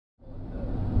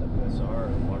our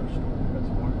water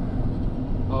reservoir.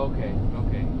 Okay.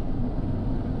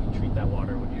 You treat that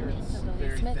water when you're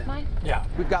very thin. Yeah.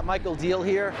 We've got Michael Deal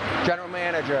here, general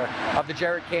manager of the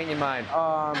Jerritt Canyon mine.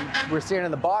 We're standing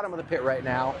in the bottom of the pit right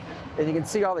now, and you can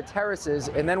see all the terraces,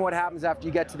 and then what happens after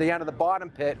you get to the end of the bottom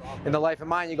pit in the life of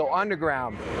mine, you go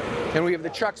underground. And we have the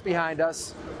trucks behind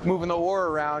us moving the ore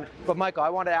around. But Michael, I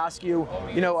want to ask you,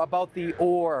 about the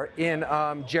ore in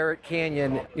Jerritt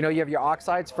Canyon. You have your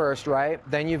oxides first, right?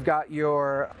 Then you've got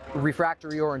your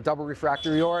refractory ore and double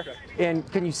refractory ore. And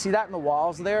can you see that in the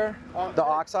walls there, the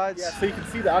oxides? Yeah, so you can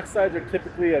see the oxides are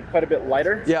typically quite a bit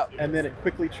lighter. Yeah. And then it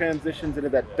quickly transitions into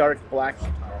that dark black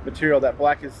material. That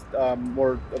black is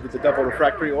more of the double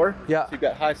refractory ore. Yeah. So you've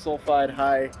got high sulfide,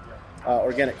 high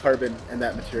organic carbon in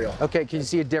that material. Okay, can you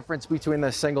see a difference between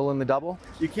the single and the double?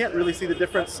 You can't really see the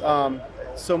difference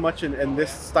so much in this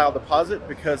style deposit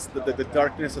because the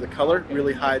darkness of the color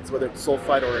really hides whether it's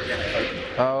sulfide or organic carbon.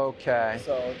 Okay.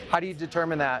 So how do you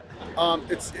determine that?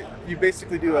 You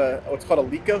basically do what's called a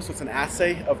LECO, so it's an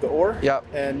assay of the ore. Yep.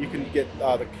 And you can get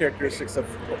the characteristics of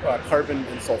carbon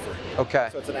and sulfur. Okay.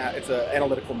 So it's an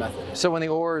analytical method. So when the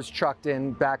ore is trucked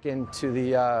in back into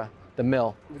the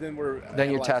mill, then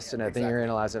you're testing it, then you're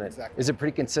analyzing it. Exactly. Is it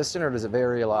pretty consistent or does it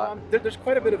vary a lot? There's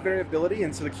quite a bit of variability,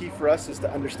 and so the key for us is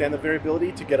to understand the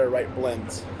variability to get our right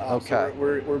blends. Okay. So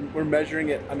we're measuring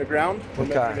it underground, we're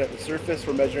measuring it at the surface,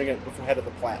 we're measuring it ahead of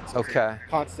the plant. So okay.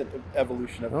 Constant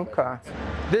evolution of okay.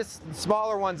 This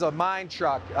smaller one's a mine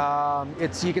truck.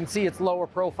 You can see it's lower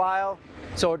profile,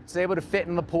 so it's able to fit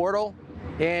in the portal,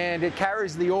 and it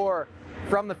carries the ore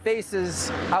from the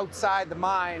faces outside the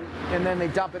mine, and then they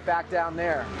dump it back down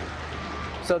there.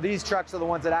 So these trucks are the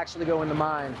ones that actually go in the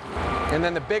mine. And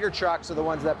then the bigger trucks are the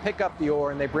ones that pick up the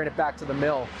ore and they bring it back to the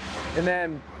mill. And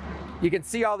then you can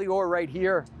see all the ore right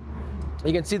here.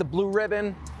 You can see the blue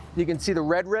ribbon, you can see the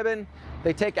red ribbon.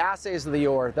 They take assays of the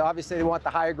ore. Obviously they want the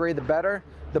higher grade, the better.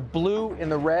 The blue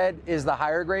and the red is the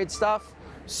higher grade stuff.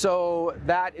 So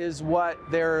that is what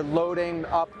they're loading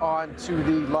up onto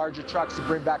the larger trucks to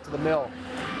bring back to the mill.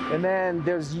 And then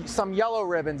there's some yellow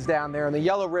ribbons down there, and the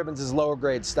yellow ribbons is lower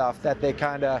grade stuff that they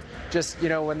kind of just,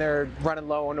 when they're running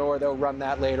low on ore, they'll run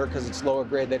that later because it's lower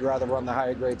grade. They'd rather run the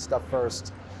higher grade stuff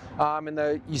first.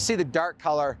 And you see the dark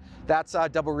color, that's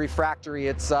double refractory.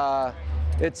 It's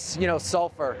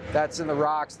sulfur that's in the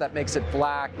rocks that makes it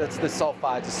black. That's the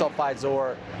sulfides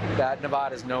ore that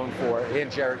Nevada is known for in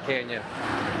Jerritt Canyon.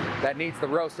 That needs the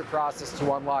roaster process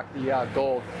to unlock the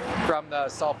gold from the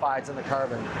sulfides and the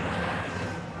carbon.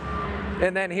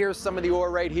 And then here's some of the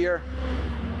ore right here.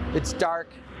 It's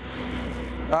dark,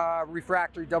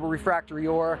 refractory, double refractory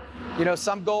ore.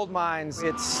 Some gold mines,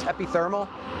 it's epithermal,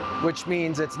 which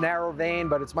means it's narrow vein,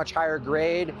 but it's much higher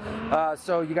grade.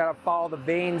 So you gotta follow the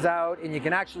veins out, and you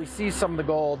can actually see some of the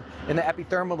gold in the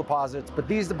epithermal deposits, but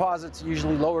these deposits are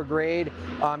usually lower grade.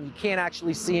 You can't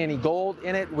actually see any gold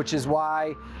in it, which is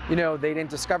why, they didn't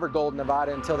discover gold in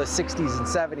Nevada until the 60s and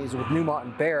 70s with Newmont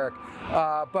and Barrick.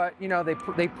 But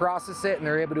they process it and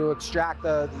they're able to extract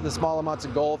the small amounts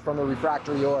of gold from the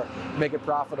refractory ore, make it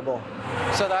profitable.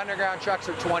 So the underground trucks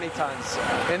are 20 tons,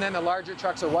 and then the larger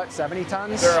trucks are what, 70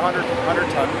 tons? They're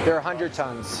 100 tons. They're 100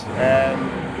 tons. And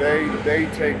they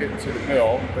take it to the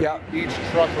mill. But yep. Each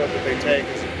truckload that they take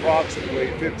is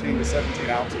approximately 15 to 17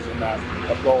 ounces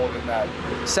of gold in that.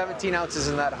 17 ounces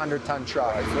in that 100-ton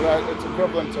truck. Right, so it's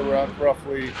equivalent to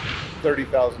roughly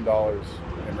 $30,000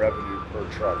 in revenue per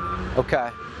truck. Okay.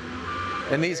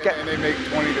 And these guys, and they make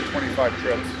 20 to 25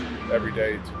 trips every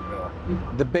day to the mill.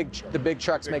 The big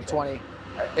trucks make 20.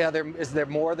 Is there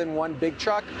more than one big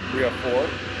truck? We have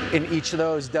 4. And each of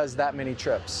those does that many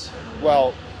trips?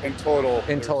 Well, in total.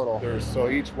 So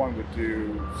each one would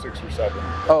do 6 or 7.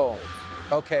 Oh,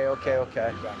 okay.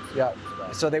 Yeah.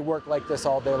 So they work like this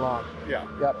all day long? Yeah.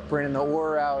 Yep, bringing the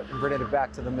ore out and bringing it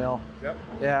back to the mill. Yep.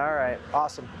 Yeah, all right,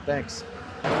 awesome, thanks.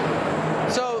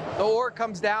 So the ore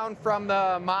comes down from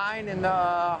the mine in the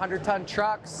 100-ton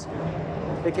trucks.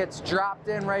 It gets dropped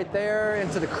in right there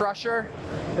into the crusher.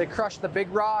 They crush the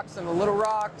big rocks and the little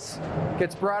rocks.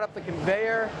 Gets brought up the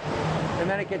conveyor, and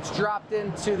then it gets dropped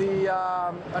into the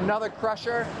another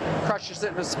crusher. Crushes it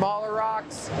into smaller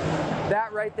rocks.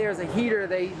 That right there is a heater.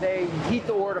 They heat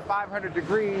the ore to 500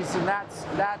 degrees, and that's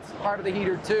part of the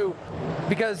heater too.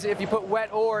 Because if you put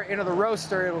wet ore into the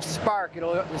roaster, it'll spark.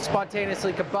 It'll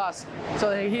spontaneously combust. So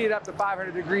they heat it up to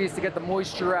 500 degrees to get the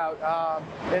moisture out.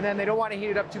 And then they don't want to heat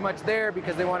it up too much there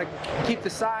because they want to keep the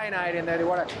cyanide in there. They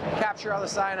want to capture all the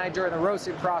cyanide during the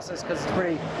roasting process because it's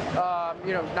pretty,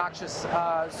 noxious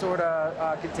sort of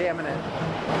contaminant.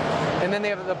 And then they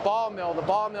have the ball mill. The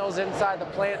ball mill is inside the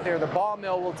plant there. The ball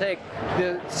mill will take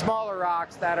the smaller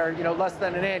rocks that are, you know, less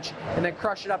than an inch and then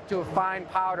crush it up to a fine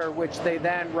powder, which they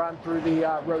then run through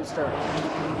the roaster.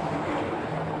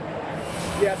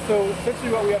 Yeah, so essentially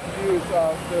what we have to do is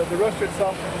the roaster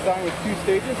itself is designed with 2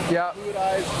 stages. It's a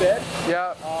fluidized bed.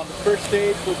 The first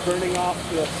stage was burning off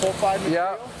the sulfide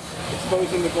material,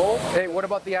 exposing the gold. Hey, what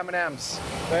about the M&Ms?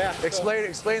 Yeah,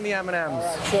 explain the M&Ms. All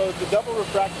right, so the double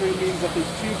refractory means that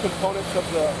there's 2 components of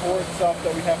the ore itself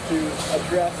that we have to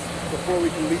address before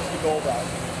we can leach the gold out.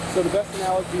 So the best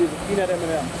analogy is a peanut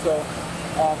M&M. So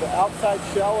the outside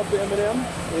shell of the M&M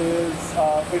is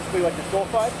basically like a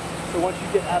sulfide. So once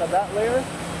you get out of that layer,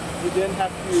 you then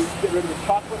have to get rid of the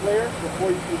chocolate layer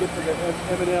before you can get to the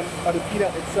M&M, or the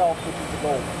peanut itself, which is the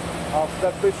gold. So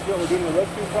that's basically what we're doing in the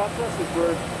roasting process, is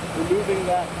we're removing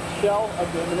that shell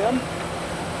of the M&M.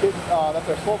 That's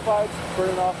our sulfides,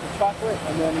 burning off the chocolate,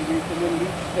 and then we can then leach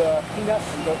the peanuts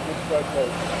and go to the gold.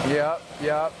 Yep.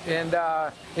 And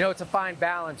you know, it's a fine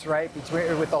balance, right,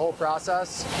 with the whole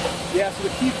process? Yeah, so the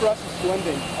key for us is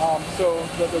blending. So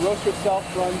the roaster itself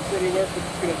runs anywhere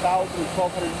between 1,000 and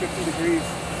 1,250 degrees,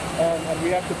 and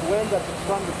we have to blend at the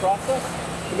front of the process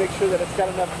to make sure that it's got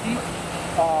enough heat,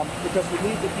 because we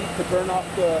need the heat to burn off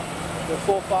the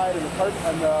sulfide and the carbon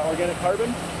and the organic carbon,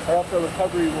 or else our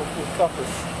recovery will suffer.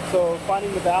 So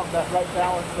finding that right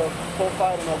balance of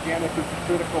sulfide and organic is a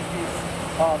critical piece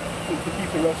to keep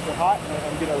the roaster hot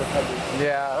and get our recovery.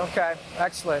 Yeah, okay,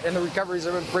 excellent. And the recoveries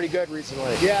have been pretty good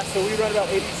recently. Yeah, so we run about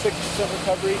 86%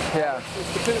 recovery. Yeah.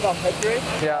 It's dependent on head grade,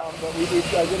 but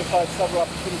we've identified several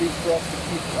opportunities for us to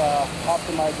keep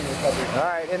optimizing recovery. All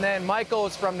right, and then Michael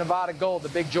is from Nevada Gold, the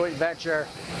big joint venture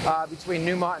between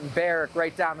Newmont and Barrick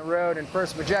right down the road, and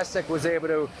First Majestic was able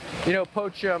to, you know,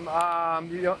 poach him.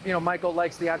 You know, Michael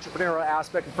likes the entrepreneurial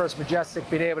aspect of First Majestic,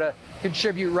 being able to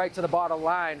contribute right to the bottom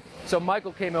line. So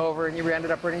Michael came over and you ended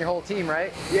up bringing your whole team,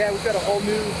 right? Yeah, we've got a whole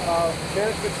new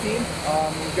management team.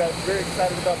 We've got very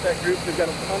excited about that group. They've got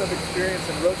a ton of experience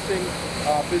in roasting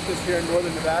business here in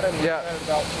northern Nevada, and we're excited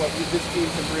about what this team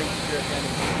can bring to Jerritt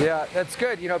Canyon. Yeah, that's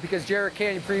good, you know, because Jerritt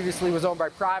Canyon previously was owned by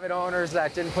private owners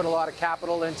that didn't put a lot of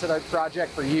capital into the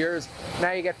project for years.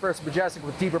 Now you get First Majestic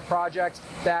with deeper projects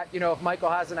that, you know, if Michael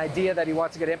has an idea that he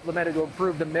wants to get implemented to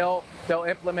improve the mill, they'll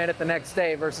implement it the next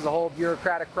day versus a whole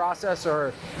bureaucratic process,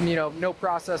 or, you know, no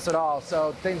process at all.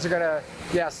 So things are gonna,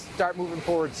 start moving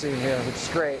forward soon here, which is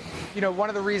great. You know, one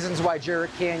of the reasons why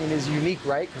Jerritt Canyon is unique,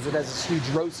 right? Because it has this huge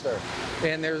roaster,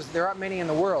 and there aren't many in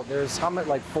the world. There's how many,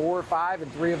 like 4 or 5,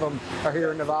 and 3 of them are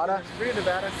here in Nevada. There's 3 in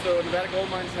Nevada. So Nevada Gold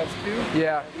Mines has 2.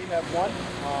 Yeah. We have 1.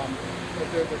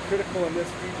 But they're critical in this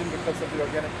region because of the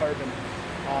organic carbon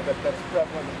that's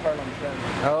prevalent in Carlin Trend.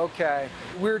 Okay.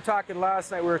 We were talking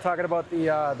last night. We were talking about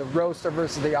the roaster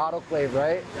versus the autoclave,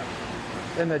 right? Yeah.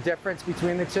 And the difference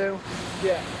between the 2.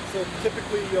 Yeah. So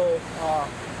typically you'll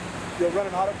run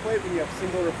an autoclave when you have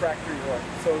single refractory ore.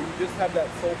 So you just have that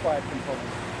sulfide component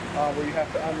where you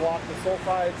have to unlock the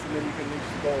sulfides and then you can leach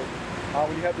the gold.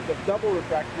 When you have the double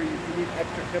refractory, you need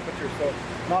extra temperature. So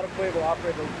an autoclave will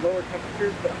operate at lower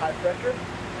temperatures but high pressure,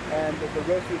 and the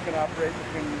roaster is going to operate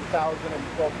between 1,000 and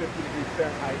 1,250 degrees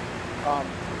Fahrenheit.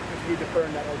 Because you need to burn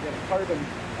that organic carbon,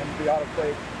 and the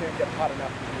autoclave can't get hot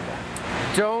enough to do that.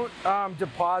 Don't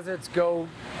deposits go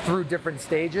through different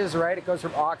stages, right? It goes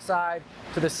from oxide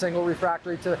to the single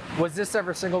refractory to, was this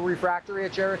ever single refractory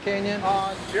at Jerritt Canyon?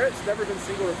 Jerritt's never been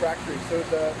single refractory. So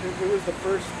it was the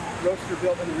first roaster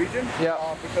built in the region,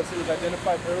 because it was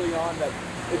identified early on that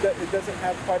it doesn't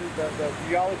have quite as, the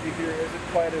geology here isn't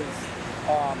quite as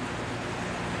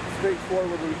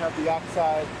straightforward. We have the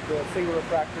oxide, the single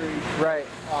refractory, right?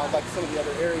 Like some of the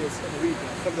other areas in the region,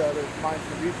 some of the other mines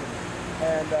in the region.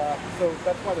 And so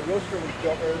that's why the roaster was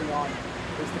built early on,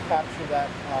 is to capture that.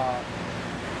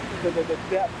 The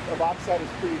depth of oxide is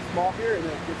pretty small here, and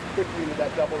then it gets quickly into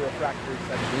that double refractory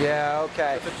section. Yeah,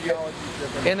 okay. It's a geology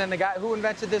driven. And then the guy who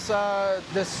invented this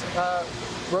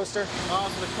roaster?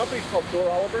 So the company's called Dor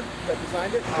Oliver that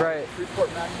designed it. Right. Freeport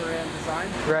McMoran design.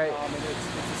 Right. And it's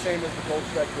the same as the Gold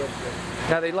Strike roaster.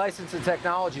 Now they licensed the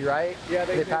technology, right? Yeah,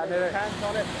 they patented it? patent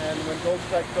on it, and when Gold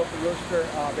Strike built the roaster,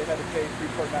 they had to pay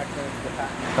Freeport McMoran for the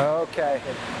patent. Okay.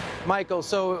 Michael,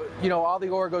 so, you know, all the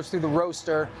ore goes through the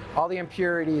roaster, all the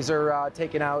impurities are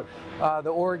taken out,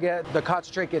 the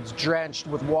concentrate gets drenched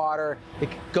with water, it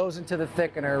goes into the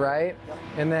thickener, right? Yep.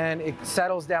 And then it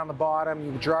settles down the bottom,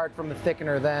 you draw it from the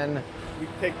thickener, then we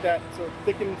take that, so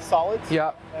thickened solids,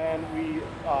 and we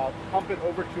pump it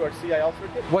over to our CIL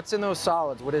circuit. What's in those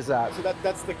solids? What is that? So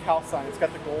that's the calcine. It's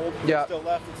got the gold still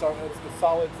left. It's the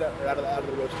solids that are out of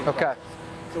the roasting process.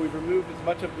 So we've removed as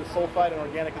much of the sulfide and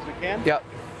organic as we can. Yep.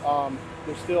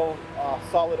 There's still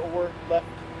solid ore left.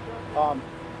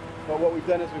 But what we've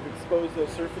done is we've exposed those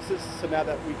surfaces, so now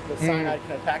that the cyanide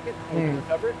can attack it and we can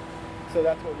recover it. So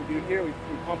that's what we do here. We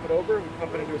pump it over, we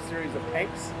pump it into a series of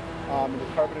tanks in the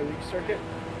carbon leach circuit.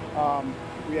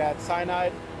 We add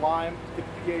cyanide, lime to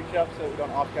get the pH up so we don't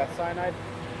off-gas cyanide.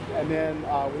 And then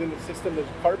within the system there's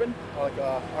carbon, like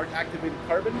activated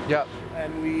carbon. Yep.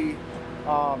 And we,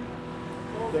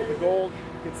 the gold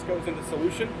goes into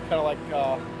solution, kind of like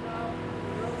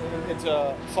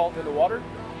into salt into water.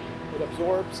 It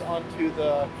absorbs onto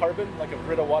the carbon like a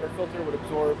Brita water filter would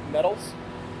absorb metals.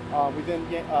 We then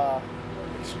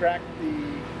extract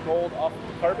the gold off of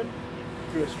the carbon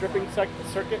through a stripping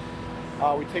circuit.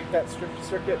 We take that stripped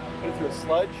circuit, put it through a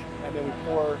sludge, and then we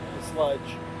pour the sludge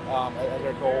as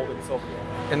our gold and silver.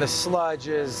 And the sludge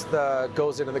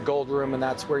goes into the gold room, and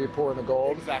that's where you pour in the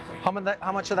gold? Exactly.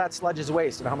 How much of that sludge is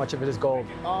waste, and how much of it is gold?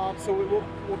 So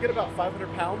we'll get about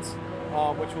 500 pounds,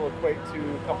 which will equate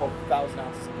to a couple thousand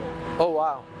ounces of gold. Oh,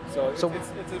 wow. So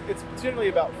it's generally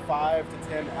about 5 to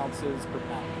 10 ounces per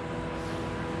pound.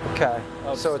 Okay.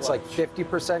 So sludge. it's like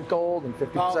 50% gold and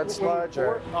 50% sludge?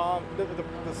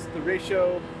 The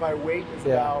ratio by weight is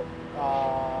about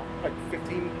like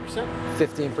 15%.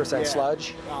 15%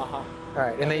 sludge? All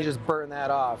right, and then you just burn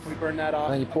that off. We burn that off.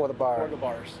 And then you pour the bar. Pour the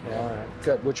bars. Yeah, all right,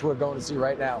 good, which we're going to see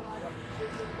right now.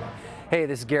 Hey,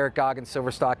 this is Garrett Goggin,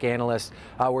 Silver Stock Analyst.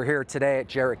 We're here today at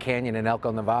Jerritt Canyon in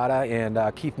Elko, Nevada, and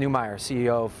Keith Neumeyer,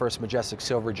 CEO of First Majestic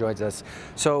Silver, joins us.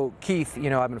 So, Keith,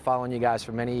 I've been following you guys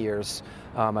for many years.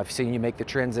 I've seen you make the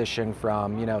transition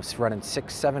from, running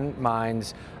 6, 7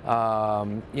 mines,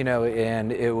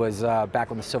 and it was back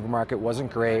when the silver market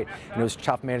wasn't great, and it was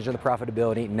tough managing the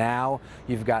profitability. Now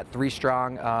you've got 3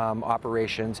 strong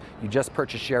operations. You just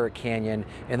purchased Jerritt Canyon,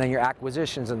 and then your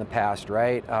acquisitions in the past,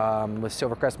 right? With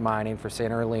Silvercrest Mining for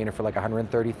Santa Elena for like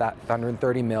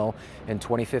 130 mil in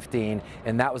 2015,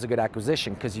 and that was a good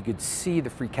acquisition because you could see the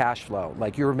free cash flow.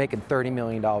 Like you were making $30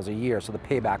 million a year, so the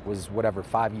payback was whatever,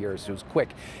 5 years. It was quick.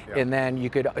 Yeah. And then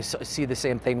you could see the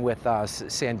same thing with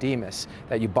San Dimas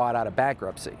that you bought out of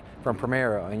bankruptcy from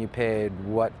Primero, and you paid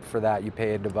what for that? You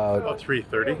paid about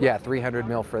 330. Yeah, 300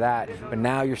 mil for that. But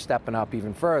now you're stepping up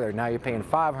even further. Now you're paying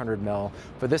 500 mil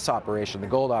for this operation, the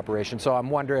gold operation. So I'm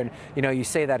wondering, you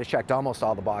say that it checked almost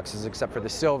all the boxes except for the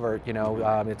silver.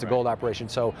 It's a gold operation.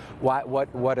 So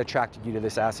what attracted you to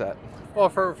this asset? Well,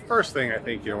 for first thing, I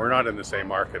think we're not in the same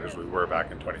market as we were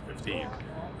back in 2015.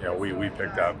 We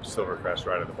picked up Silvercrest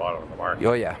right at the bottom of the market.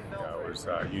 Oh yeah. It was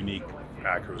a unique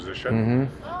acquisition.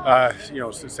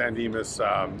 Mm-hmm. San Dimas,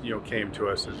 came to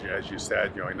us as you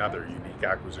said, another unique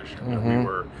acquisition. Mm-hmm. We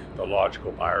were the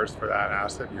logical buyers for that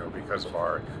asset, because of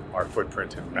our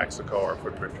footprint in Mexico, our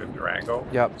footprint in Durango.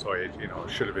 Yep. So it,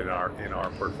 should have been in our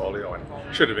portfolio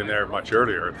and should have been there much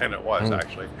earlier than it was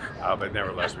actually. But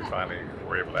nevertheless, we finally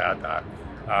were able to add that.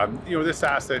 This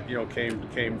asset,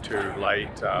 came to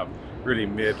light really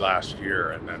mid last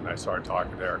year, and then I started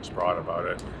talking to Eric Sprott about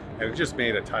it. And it just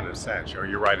made a ton of sense.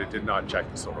 You're right, it did not check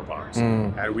the silver box.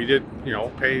 And we did,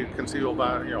 pay conceivable,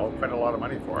 quite a lot of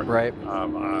money for it. Right.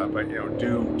 But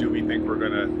do we think we're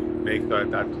going to make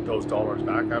those dollars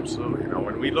back? Absolutely.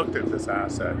 When we looked at this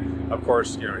asset, of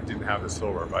course, it didn't have the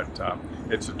silver, but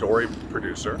it's a doré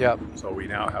producer. Yep. So we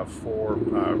now have 4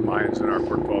 mines in our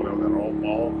portfolio that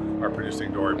all are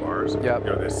producing doré bars. Yep.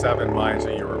 The 7 mines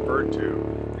that you referred to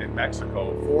in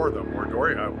Mexico, 4 of them were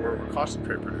were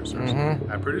concentrate producers.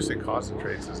 And producing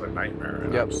concentrates is a nightmare,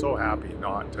 and I'm so happy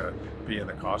not to be in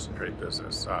the concentrate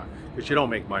business because you don't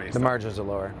make money. The margins are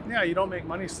lower. Yeah, you don't make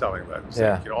money selling that.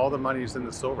 Yeah. All the money's in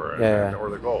the silver or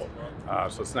the gold.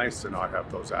 So it's nice to not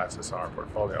have those assets in our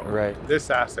portfolio. Right. This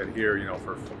asset here,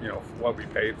 for what we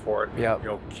paid for it, yep.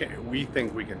 We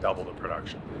think we can double the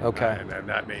production. Okay. And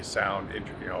that may sound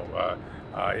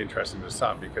interesting to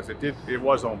some because it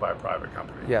was owned by a private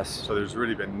company. Yes. So there's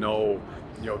really been no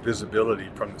visibility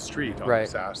from the street on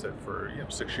this asset for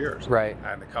 6 years. Right.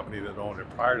 And the company that owned it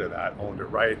prior to that owned it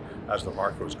right as the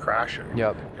market was crashing.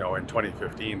 Yep. In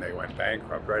 2015 they went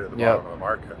bankrupt right at the bottom of the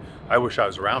market. I wish I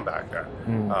was around back then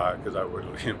because I would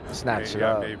snatch it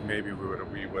up. Maybe we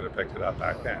would have picked it up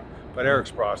back then. But Eric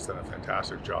Sprott's done a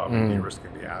fantastic job in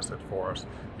de-risking the asset for us.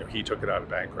 He took it out of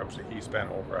bankruptcy. He spent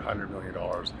over $100 million,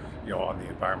 on the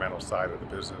environmental side of the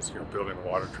business, building a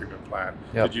water treatment plant.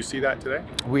 Yep. Did you see that today?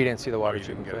 We didn't see the water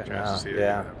treatment plant. Didn't get a chance to see it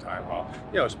at that time. Well,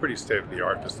 it's a pretty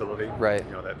state-of-the-art facility, right?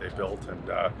 That they built,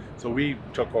 and so we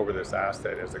took over this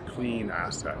asset as a clean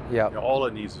asset. Yep. All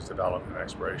it needs is development and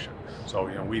exploration. So,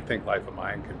 we think life of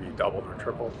mine can be doubled or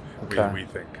tripled. Okay. We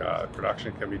think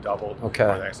production can be doubled Okay.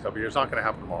 over the next couple of years. It's not going to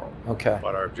happen tomorrow. Okay.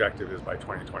 But our objective is by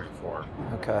 2024.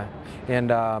 Okay.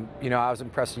 And I was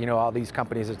impressed. All these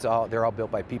companies, they're all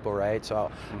built by people, right?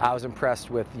 So I was impressed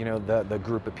with the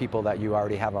group of people that you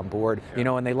already have on board.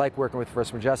 Yeah. And they like working with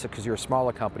First Majestic because you're a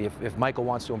smaller company. If Michael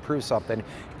wants to improve something,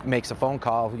 makes a phone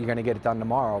call, you're going to get it done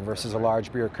tomorrow. Versus a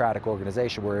large bureaucratic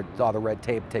organization where all the red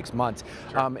tape takes months.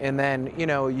 Sure. And then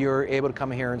you're able to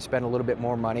come here and spend a little bit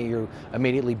more money. You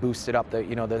immediately boosted up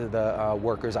the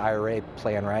workers IRA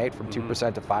plan, right, from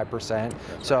 2% to 5%.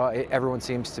 So everyone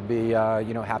seems to be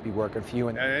happy working for you.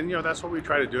 And that's what we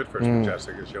try to do at First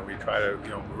Majestic is we try to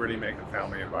really make a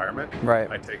family environment. Right.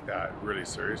 I take that really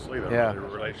seriously. The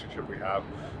relationship we have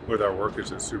with our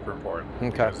workers is super important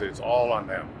because it's all on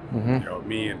them.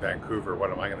 Me in Vancouver,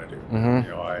 what am I going to do?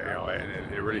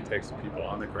 And it really takes the people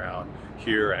on the ground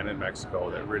here and in Mexico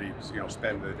that really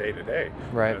spend the day to day.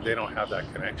 Right. If they don't have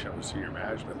that connection with senior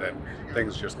management, then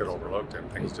things just get overlooked and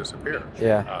things disappear.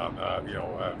 Yeah.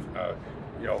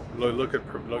 Look at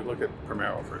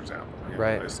Primero, for example.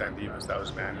 Right. The San Dimas, that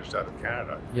was managed out of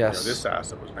Canada. Yes. This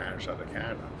asset was managed out of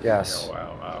Canada. Yes.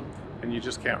 And you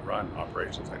just can't run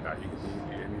operations like that. You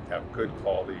need to have good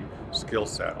quality skill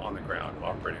set on the ground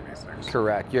operating these things.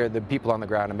 Correct. You're the people on the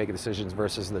ground and making decisions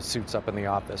versus the suits up in the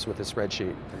office with a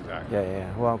spreadsheet. Exactly.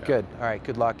 Yeah. Well, good. All right.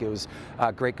 Good luck. It was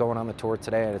great going on the tour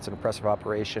today, and it's an impressive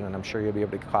operation, and I'm sure you'll be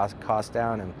able to cost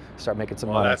down and start making some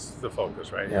money. Well, that's the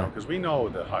focus, right? Yeah. Because we know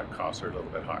the costs are a little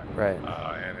bit high. Right.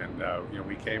 And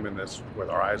we came in this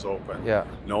with our eyes open,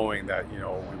 knowing that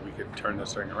we could turn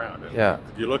this thing around. And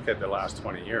if you look at the last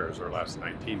 20 years or last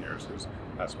 19 years,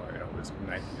 that's why it's a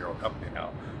 19-year-old company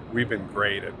now. We've been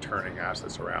great at turning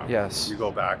assets around. Yes. You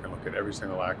go back and look at every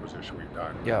single acquisition we've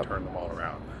done, we turn them all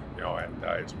around. And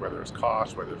it's whether it's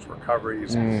cost, whether it's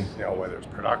recoveries, whether it's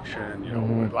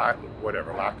production, lack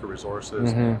of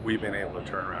resources, we've been able to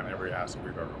turn around every asset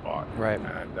we've ever bought. Right.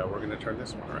 And we're going to turn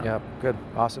this one around. Yeah. Good.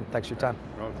 Awesome. Thanks for your time.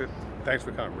 Well, good. Thanks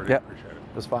for coming. Really appreciate it.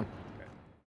 It was fun.